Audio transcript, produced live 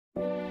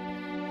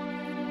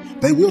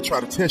They will try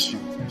to test you,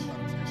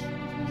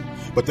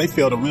 but they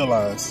fail to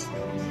realize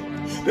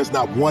there's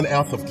not 1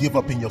 ounce of give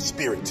up in your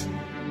spirit.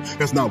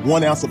 There's not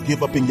 1 ounce of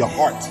give up in your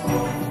heart.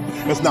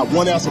 There's not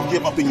 1 ounce of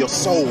give up in your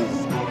soul.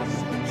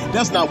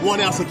 There's not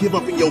 1 ounce of give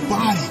up in your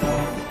body.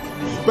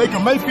 Baker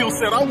Mayfield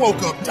said, I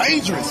woke up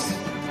dangerous.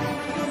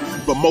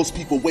 But most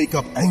people wake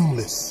up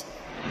aimless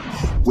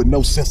with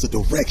no sense of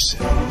direction.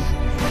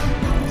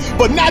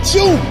 But not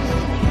you.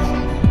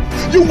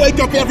 You wake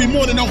up every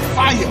morning on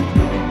fire,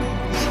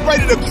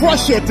 ready to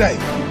crush your day,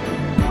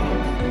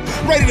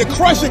 ready to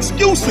crush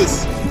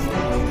excuses,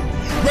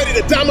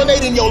 ready to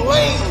dominate in your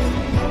lane,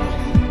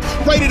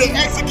 ready to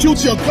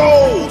execute your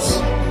goals.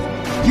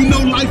 You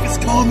know life is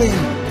coming.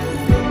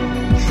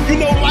 You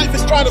know life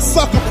is trying to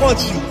sucker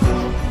punch you.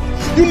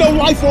 You know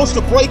life wants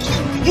to break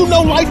you. You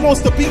know life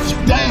wants to beat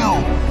you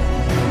down.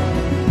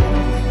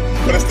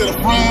 But instead of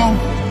frown,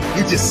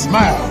 you just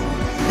smile.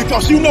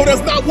 Because you know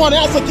there's not 1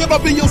 ounce of give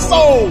up in your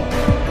soul.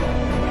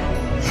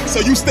 So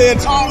you stand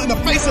tall in the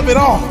face of it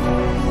all.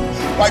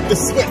 Wipe the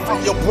sweat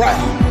from your brow.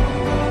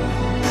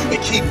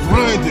 And keep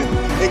grinding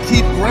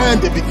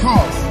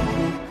because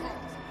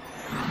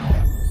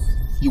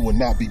you will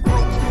not be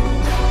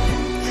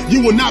broken.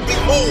 You will not be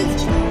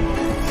moved.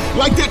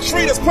 Like that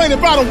tree that's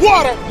planted by the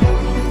water,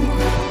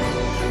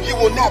 you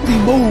will not be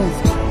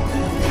moved.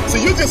 So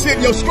you're just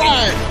hitting your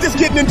stride, just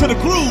getting into the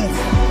groove.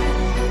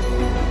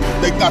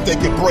 They thought they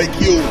could break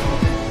you,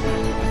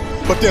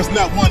 but there's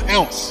not 1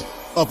 ounce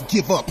of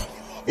give up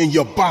in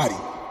your body.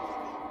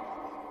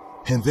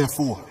 And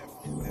therefore,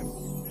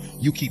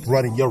 you keep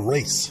running your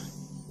race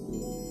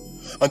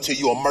until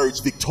you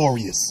emerge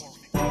victorious.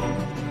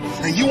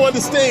 And you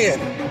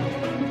understand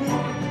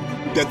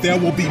that there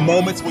will be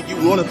moments when you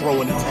want to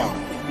throw in the towel.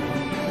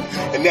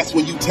 And that's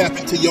when you tap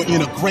into your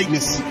inner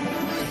greatness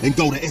and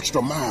go the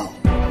extra mile.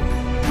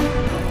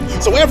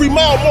 So every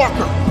mile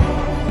marker,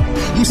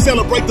 you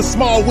celebrate the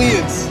small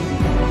wins,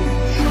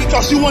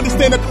 because you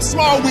understand that the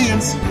small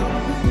wins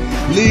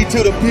lead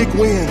to the big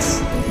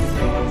wins,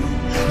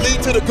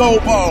 lead to the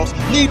gold balls,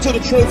 lead to the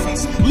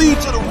trophies, lead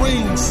to the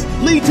rings,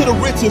 lead to the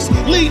riches,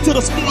 lead to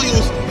the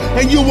spoils,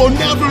 and you will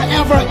never,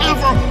 ever,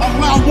 ever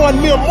allow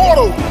one mere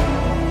mortal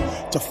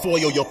to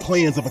foil your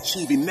plans of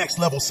achieving next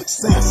level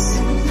success.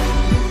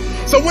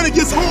 So when it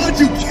gets hard,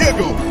 you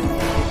giggle.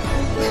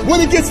 When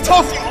it gets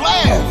tough, you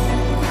laugh.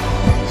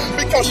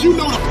 Because you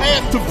know the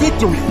path to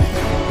victory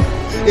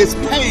is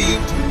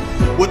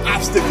paved with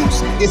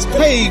obstacles. It's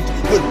paved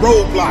with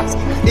roadblocks.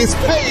 It's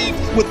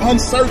paved with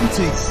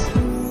uncertainties.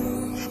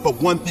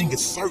 But one thing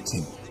is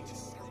certain.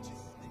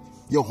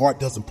 Your heart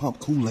doesn't pump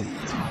Kool-Aid.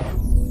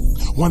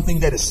 One thing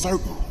that is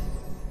certain.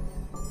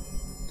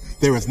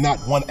 There is not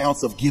 1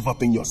 ounce of give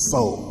up in your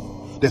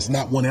soul. There's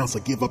not 1 ounce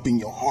of give up in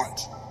your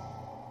heart.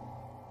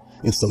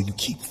 And so you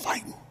keep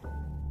fighting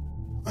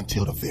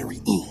until the very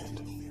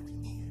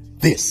end.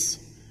 This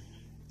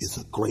is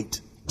a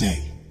great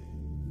day.